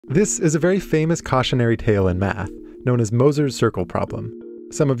This is a very famous cautionary tale in math, known as Moser's circle problem.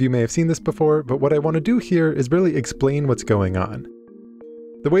 Some of you may have seen this before, but what I want to do here is really explain what's going on.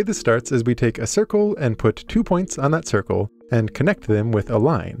 The way this starts is we take a circle and put 2 points on that circle and connect them with a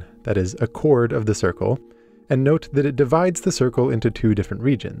line, that is, a chord of the circle, and note that it divides the circle into 2 different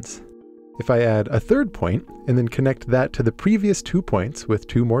regions. If I add a third point and then connect that to the previous 2 points with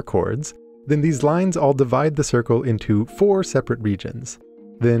 2 more chords, then these lines all divide the circle into 4 separate regions.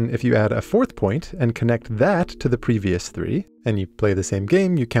 Then if you add a fourth point and connect that to the previous 3, and you play the same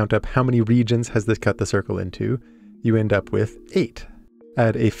game, you count up how many regions has this cut the circle into, you end up with 8.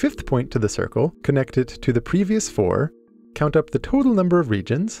 Add a fifth point to the circle, connect it to the previous 4, count up the total number of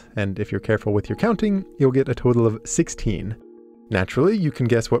regions, and if you're careful with your counting, you'll get a total of 16. Naturally, you can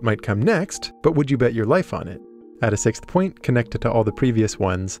guess what might come next, but would you bet your life on it? Add a sixth point, connect it to all the previous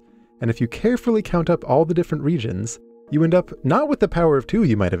ones, and if you carefully count up all the different regions, you end up not with the power of 2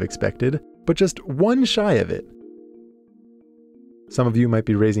 you might have expected, but just 1 shy of it. Some of you might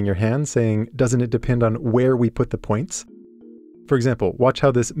be raising your hand saying, doesn't it depend on where we put the points? For example, watch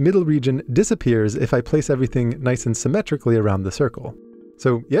how this middle region disappears if I place everything nice and symmetrically around the circle.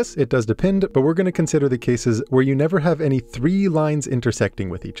 So yes, it does depend, but we're going to consider the cases where you never have any 3 lines intersecting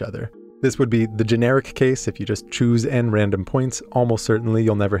with each other. This would be the generic case. If you just choose n random points, almost certainly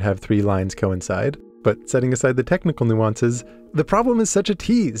you'll never have 3 lines coincide. But setting aside the technical nuances, the problem is such a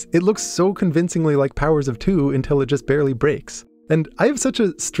tease. It looks so convincingly like powers of 2 until it just barely breaks. And I have such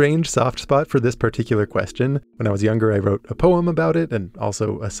a strange soft spot for this particular question. When I was younger, I wrote a poem about it and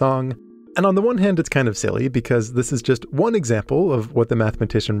also a song. And on the one hand, it's kind of silly because this is just one example of what the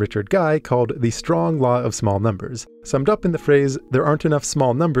mathematician Richard Guy called the strong law of small numbers, summed up in the phrase, there aren't enough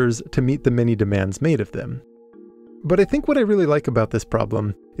small numbers to meet the many demands made of them. But I think what I really like about this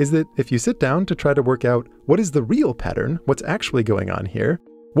problem is that if you sit down to try to work out what is the real pattern, what's actually going on here,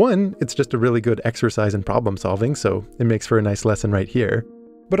 one, it's just a really good exercise in problem solving, so it makes for a nice lesson right here.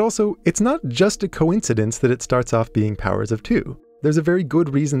 But also, it's not just a coincidence that it starts off being powers of 2. There's a very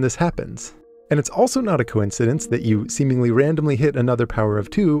good reason this happens. And it's also not a coincidence that you seemingly randomly hit another power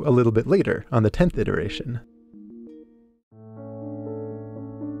of 2 a little bit later on the 10th iteration.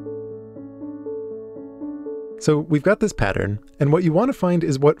 So we've got this pattern, and what you want to find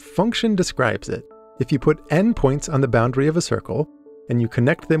is what function describes it. If you put n points on the boundary of a circle, and you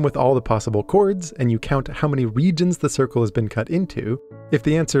connect them with all the possible chords, and you count how many regions the circle has been cut into, if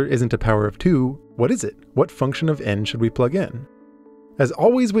the answer isn't a power of 2, what is it? What function of n should we plug in? As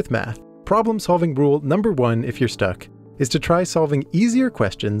always with math, problem-solving rule number 1, if you're stuck, is to try solving easier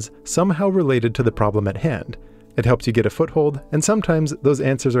questions somehow related to the problem at hand. It helps you get a foothold, and sometimes those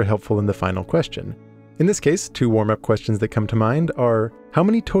answers are helpful in the final question. In this case, 2 warm-up questions that come to mind are, how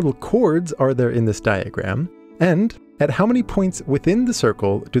many total chords are there in this diagram? And at how many points within the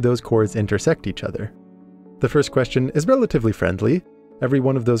circle do those chords intersect each other? The first question is relatively friendly. Every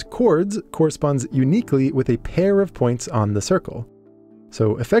one of those chords corresponds uniquely with a pair of points on the circle.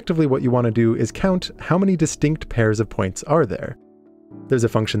 So effectively what you want to do is count how many distinct pairs of points are there. There's a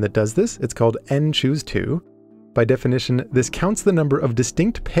function that does this. It's called n choose 2. By definition, this counts the number of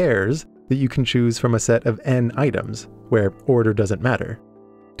distinct pairs that you can choose from a set of n items, where order doesn't matter.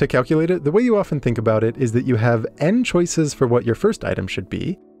 To calculate it, the way you often think about it is that you have n choices for what your first item should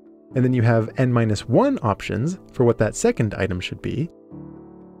be, and then you have n-1 options for what that second item should be.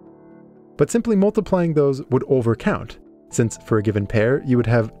 But simply multiplying those would overcount, since for a given pair, you would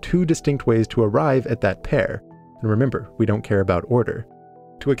have 2 distinct ways to arrive at that pair. And remember, we don't care about order.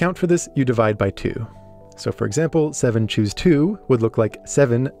 To account for this, you divide by 2. So for example, 7 choose 2 would look like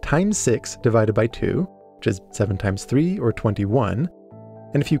 7 times 6 divided by 2, which is 7 times 3, or 21.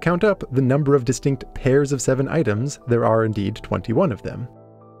 And if you count up the number of distinct pairs of 7 items, there are indeed 21 of them.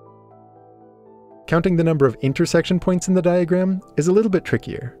 Counting the number of intersection points in the diagram is a little bit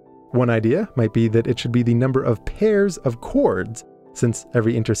trickier. One idea might be that it should be the number of pairs of chords, since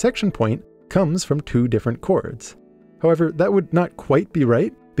every intersection point comes from 2 different chords. However, that would not quite be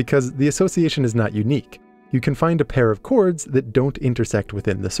right, because the association is not unique. You can find a pair of chords that don't intersect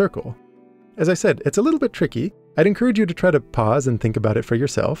within the circle. As I said, it's a little bit tricky. I'd encourage you to try to pause and think about it for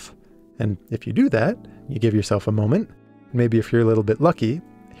yourself. And if you do that, you give yourself a moment. Maybe if you're a little bit lucky,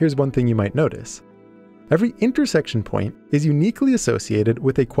 here's one thing you might notice. Every intersection point is uniquely associated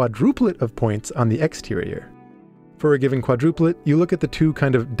with a quadruplet of points on the exterior. For a given quadruplet, you look at the 2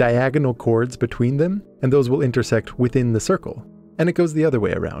 kind of diagonal chords between them, and those will intersect within the circle. And it goes the other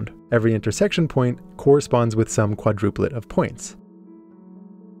way around. Every intersection point corresponds with some quadruplet of points.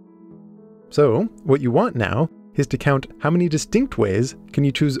 So, what you want now is to count how many distinct ways can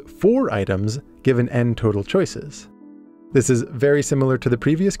you choose 4 items given n total choices. This is very similar to the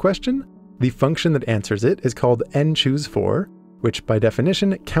previous question. The function that answers it is called n-choose4, which by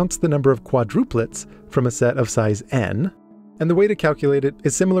definition counts the number of quadruplets from a set of size n. And the way to calculate it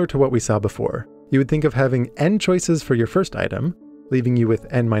is similar to what we saw before. You would think of having n choices for your first item, leaving you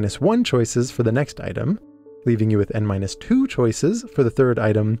with n-1 choices for the next item, leaving you with n-2 choices for the third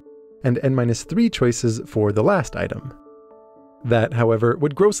item, and n-3 choices for the last item. That, however,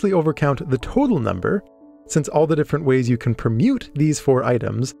 would grossly overcount the total number, since all the different ways you can permute these 4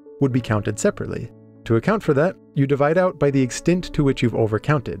 items would be counted separately. To account for that, you divide out by the extent to which you've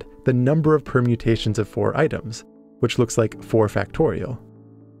overcounted, the number of permutations of 4 items, which looks like 4 factorial.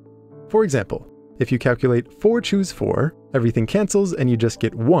 For example, if you calculate 4 choose 4, everything cancels and you just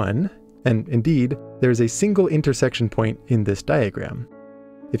get 1, and indeed, there is a single intersection point in this diagram.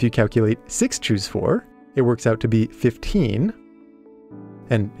 If you calculate 6 choose 4, it works out to be 15.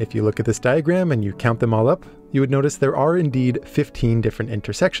 And if you look at this diagram and you count them all up, you would notice there are indeed 15 different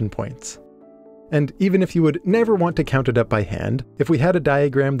intersection points. And even if you would never want to count it up by hand, if we had a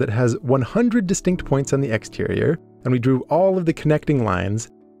diagram that has 100 distinct points on the exterior, and we drew all of the connecting lines,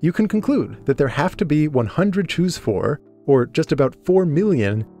 you can conclude that there have to be 100 choose 4, or just about 4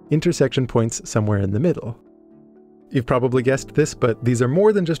 million intersection points somewhere in the middle. You've probably guessed this, but these are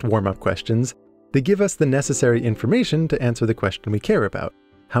more than just warm-up questions. They give us the necessary information to answer the question we care about.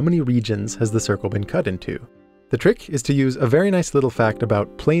 How many regions has the circle been cut into? The trick is to use a very nice little fact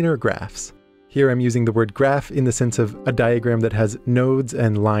about planar graphs. Here I'm using the word graph in the sense of a diagram that has nodes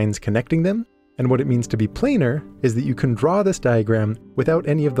and lines connecting them, and what it means to be planar is that you can draw this diagram without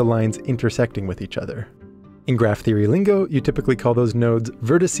any of the lines intersecting with each other. In graph theory lingo, you typically call those nodes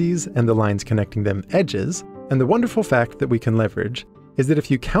vertices and the lines connecting them edges, and the wonderful fact that we can leverage is that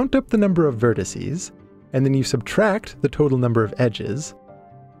if you count up the number of vertices, and then you subtract the total number of edges,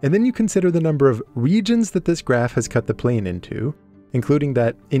 and then you consider the number of regions that this graph has cut the plane into, including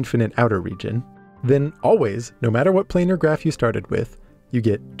that infinite outer region, then always, no matter what planar graph you started with, you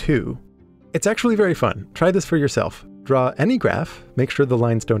get 2. It's actually very fun. Try this for yourself. Draw any graph, make sure the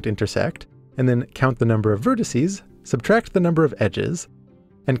lines don't intersect, and then count the number of vertices, subtract the number of edges,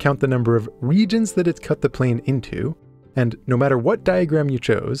 and count the number of regions that it's cut the plane into, and no matter what diagram you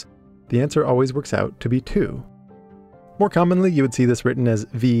chose, the answer always works out to be 2. More commonly, you would see this written as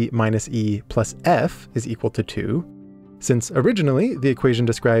v minus e plus f is equal to 2, since originally the equation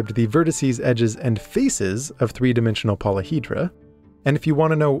described the vertices, edges, and faces of 3-dimensional polyhedra. And if you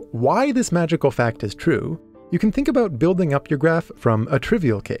want to know why this magical fact is true, you can think about building up your graph from a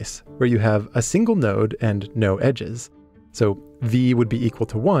trivial case, where you have a single node and no edges. So v would be equal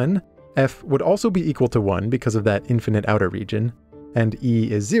to 1, f would also be equal to 1 because of that infinite outer region, and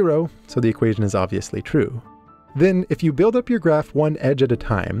e is 0, so the equation is obviously true. Then, if you build up your graph one edge at a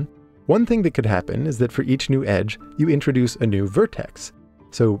time, one thing that could happen is that for each new edge, you introduce a new vertex.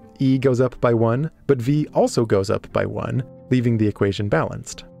 So e goes up by 1, but v also goes up by 1, leaving the equation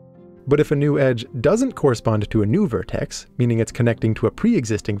balanced. But if a new edge doesn't correspond to a new vertex, meaning it's connecting to a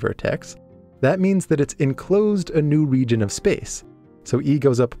pre-existing vertex, that means that it's enclosed a new region of space. So e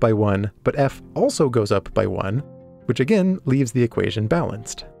goes up by 1, but f also goes up by 1, which again leaves the equation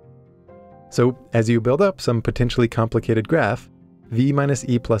balanced. So as you build up some potentially complicated graph, v minus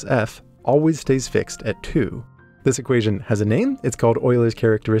e plus f always stays fixed at 2. This equation has a name, it's called Euler's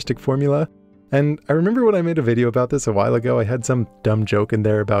characteristic formula, and I remember when I made a video about this a while ago, I had some dumb joke in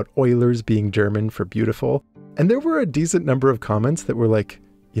there about Eulers being German for beautiful, and there were a decent number of comments that were like,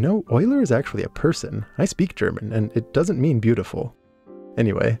 you know, Euler is actually a person. I speak German, and it doesn't mean beautiful.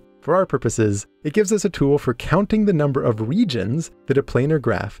 Anyway, for our purposes, it gives us a tool for counting the number of regions that a planar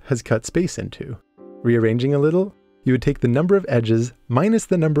graph has cut space into. Rearranging a little, you would take the number of edges minus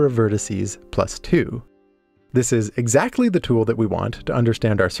the number of vertices plus 2. This is exactly the tool that we want to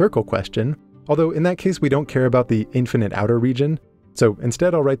understand our circle question, although in that case we don't care about the infinite outer region, so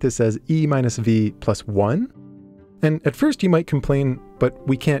instead I'll write this as e minus v plus 1. And at first you might complain, but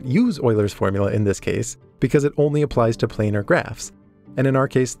we can't use Euler's formula in this case because it only applies to planar graphs. And in our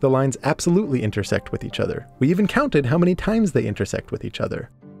case, the lines absolutely intersect with each other. We even counted how many times they intersect with each other.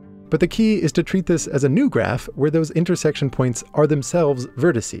 But the key is to treat this as a new graph where those intersection points are themselves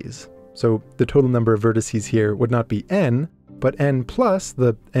vertices. So the total number of vertices here would not be n, but n plus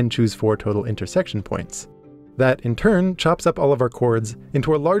the n-choose4 total intersection points. That in turn chops up all of our chords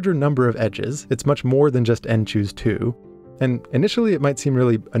into a larger number of edges. It's much more than just n-choose2. And initially it might seem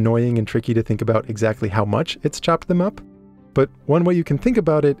really annoying and tricky to think about exactly how much it's chopped them up. But one way you can think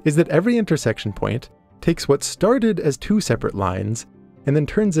about it is that every intersection point takes what started as 2 separate lines and then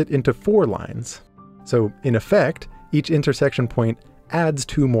turns it into 4 lines. So in effect, each intersection point adds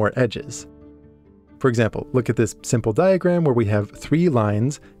 2 more edges. For example, look at this simple diagram where we have 3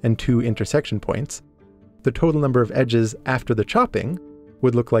 lines and 2 intersection points. The total number of edges after the chopping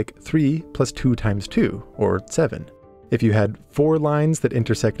would look like 3 plus 2 times 2, or 7. If you had 4 lines that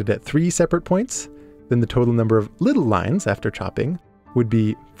intersected at 3 separate points, then the total number of little lines after chopping would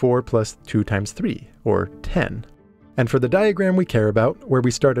be 4 plus 2 times 3, or 10. And for the diagram we care about, where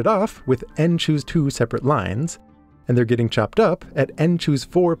we started off with n choose 2 separate lines, and they're getting chopped up at n choose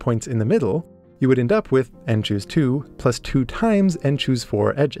 4 points in the middle, you would end up with n choose 2 plus 2 times n choose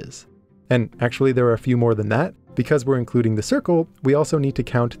 4 edges. And actually there are a few more than that. Because we're including the circle, we also need to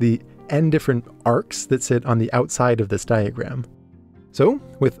count the n different arcs that sit on the outside of this diagram. So,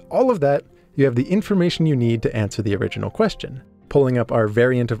 with all of that, you have the information you need to answer the original question. Pulling up our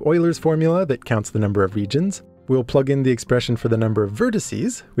variant of Euler's formula that counts the number of regions, we'll plug in the expression for the number of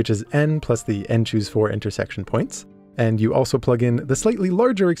vertices, which is n plus the n choose 4 intersection points. And you also plug in the slightly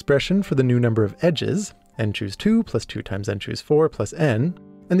larger expression for the new number of edges, n choose 2 plus 2 times n choose 4 plus n.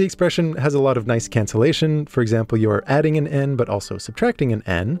 And the expression has a lot of nice cancellation. For example, you're adding an n but also subtracting an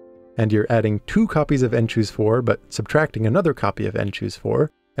n, and you're adding 2 copies of n choose 4 but subtracting another copy of n choose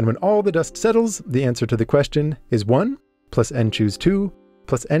 4. And when all the dust settles, the answer to the question is 1 plus n choose 2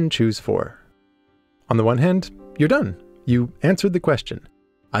 plus n choose 4. On the one hand, you're done. You answered the question.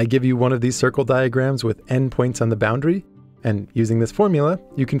 I give you one of these circle diagrams with n points on the boundary, and using this formula,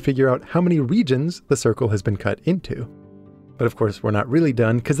 you can figure out how many regions the circle has been cut into. But of course, we're not really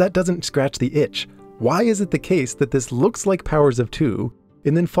done, because that doesn't scratch the itch. Why is it the case that this looks like powers of 2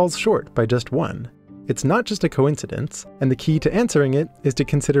 and then falls short by just 1? It's not just a coincidence, and the key to answering it is to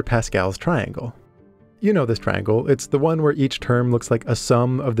consider Pascal's triangle. You know this triangle. It's the one where each term looks like a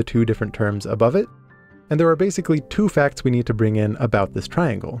sum of the 2 different terms above it. And there are basically 2 facts we need to bring in about this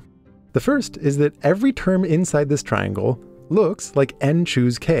triangle. The first is that every term inside this triangle looks like n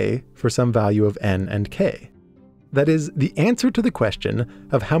choose k for some value of n and k. That is, the answer to the question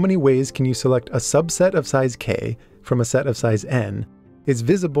of how many ways can you select a subset of size k from a set of size n is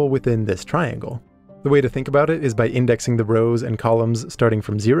visible within this triangle. The way to think about it is by indexing the rows and columns starting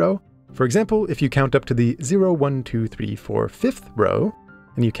from 0. For example, if you count up to the 0, 1, 2, 3, 4, 5th row,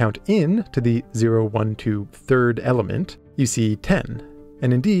 and you count in to the 0, 1, 2, 3rd element, you see 10.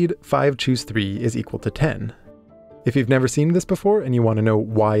 And indeed, 5 choose 3 is equal to 10. If you've never seen this before and you want to know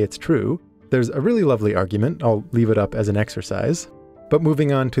why it's true, there's a really lovely argument. I'll leave it up as an exercise. But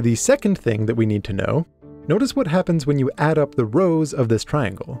moving on to the second thing that we need to know, notice what happens when you add up the rows of this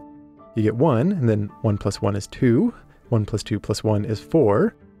triangle. You get 1, and then 1 plus 1 is 2, 1 plus 2 plus 1 is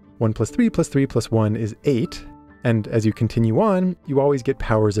 4, 1 plus 3 plus 3 plus 1 is 8, and as you continue on, you always get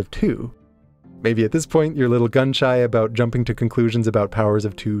powers of 2. Maybe at this point you're a little gun-shy about jumping to conclusions about powers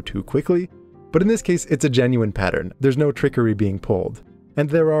of 2 too quickly, but in this case it's a genuine pattern. There's no trickery being pulled. And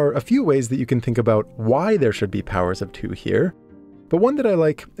there are a few ways that you can think about why there should be powers of 2 here, but one that I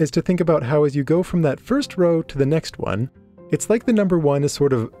like is to think about how as you go from that first row to the next one, it's like the number 1 is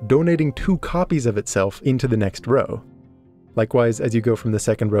sort of donating 2 copies of itself into the next row. Likewise, as you go from the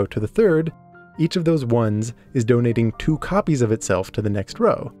second row to the third, each of those 1s is donating 2 copies of itself to the next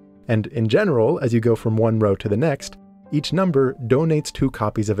row. And in general, as you go from one row to the next, each number donates 2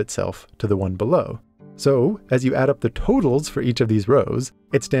 copies of itself to the one below. So, as you add up the totals for each of these rows,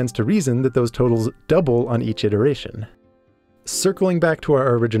 it stands to reason that those totals double on each iteration. Circling back to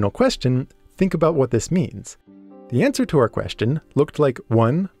our original question, think about what this means. The answer to our question looked like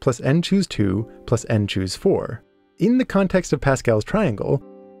 1 plus n choose 2 plus n choose 4. In the context of Pascal's triangle,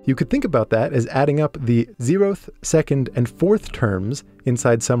 you could think about that as adding up the 0th, 2nd, and 4th terms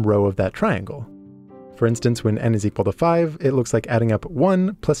inside some row of that triangle. For instance, when n is equal to 5, it looks like adding up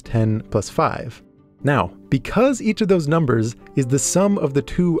 1 plus 10 plus 5. Now, because each of those numbers is the sum of the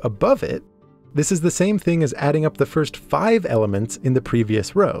 2 above it, this is the same thing as adding up the first 5 elements in the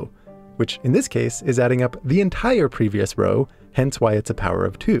previous row, which in this case is adding up the entire previous row, hence why it's a power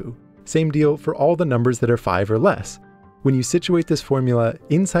of 2. Same deal for all the numbers that are 5 or less. When you situate this formula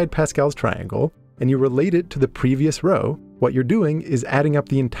inside Pascal's triangle, and you relate it to the previous row, what you're doing is adding up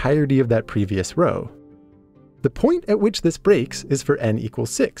the entirety of that previous row. The point at which this breaks is for n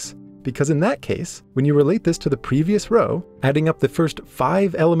equals 6, because in that case, when you relate this to the previous row, adding up the first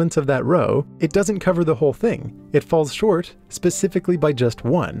 5 elements of that row, it doesn't cover the whole thing. It falls short specifically by just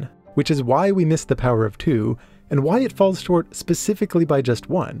 1, which is why we miss the power of 2, and why it falls short specifically by just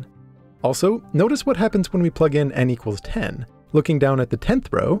 1. Also, notice what happens when we plug in n equals 10. Looking down at the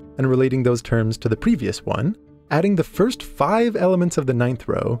 10th row and relating those terms to the previous one, adding the first 5 elements of the 9th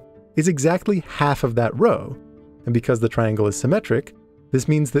row is exactly half of that row. And because the triangle is symmetric, this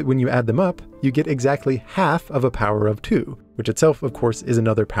means that when you add them up, you get exactly half of a power of 2, which itself, of course, is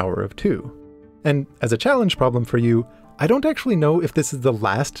another power of 2. And as a challenge problem for you, I don't actually know if this is the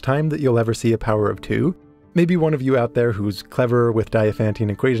last time that you'll ever see a power of 2. Maybe one of you out there who's cleverer with Diophantine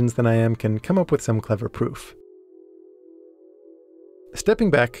equations than I am can come up with some clever proof.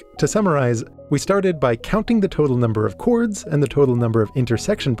 Stepping back, to summarize, we started by counting the total number of chords and the total number of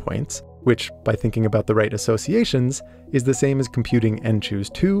intersection points, which, by thinking about the right associations, is the same as computing n choose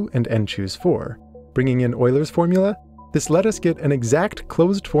 2 and n choose 4. Bringing in Euler's formula, this let us get an exact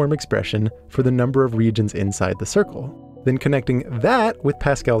closed-form expression for the number of regions inside the circle. Then connecting that with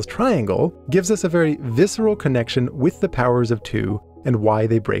Pascal's triangle gives us a very visceral connection with the powers of 2 and why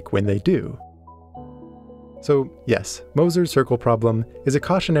they break when they do. So yes, Moser's circle problem is a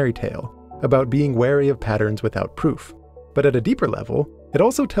cautionary tale about being wary of patterns without proof. But at a deeper level, it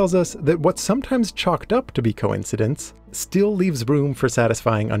also tells us that what's sometimes chalked up to be coincidence still leaves room for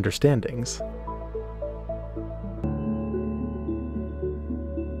satisfying understandings.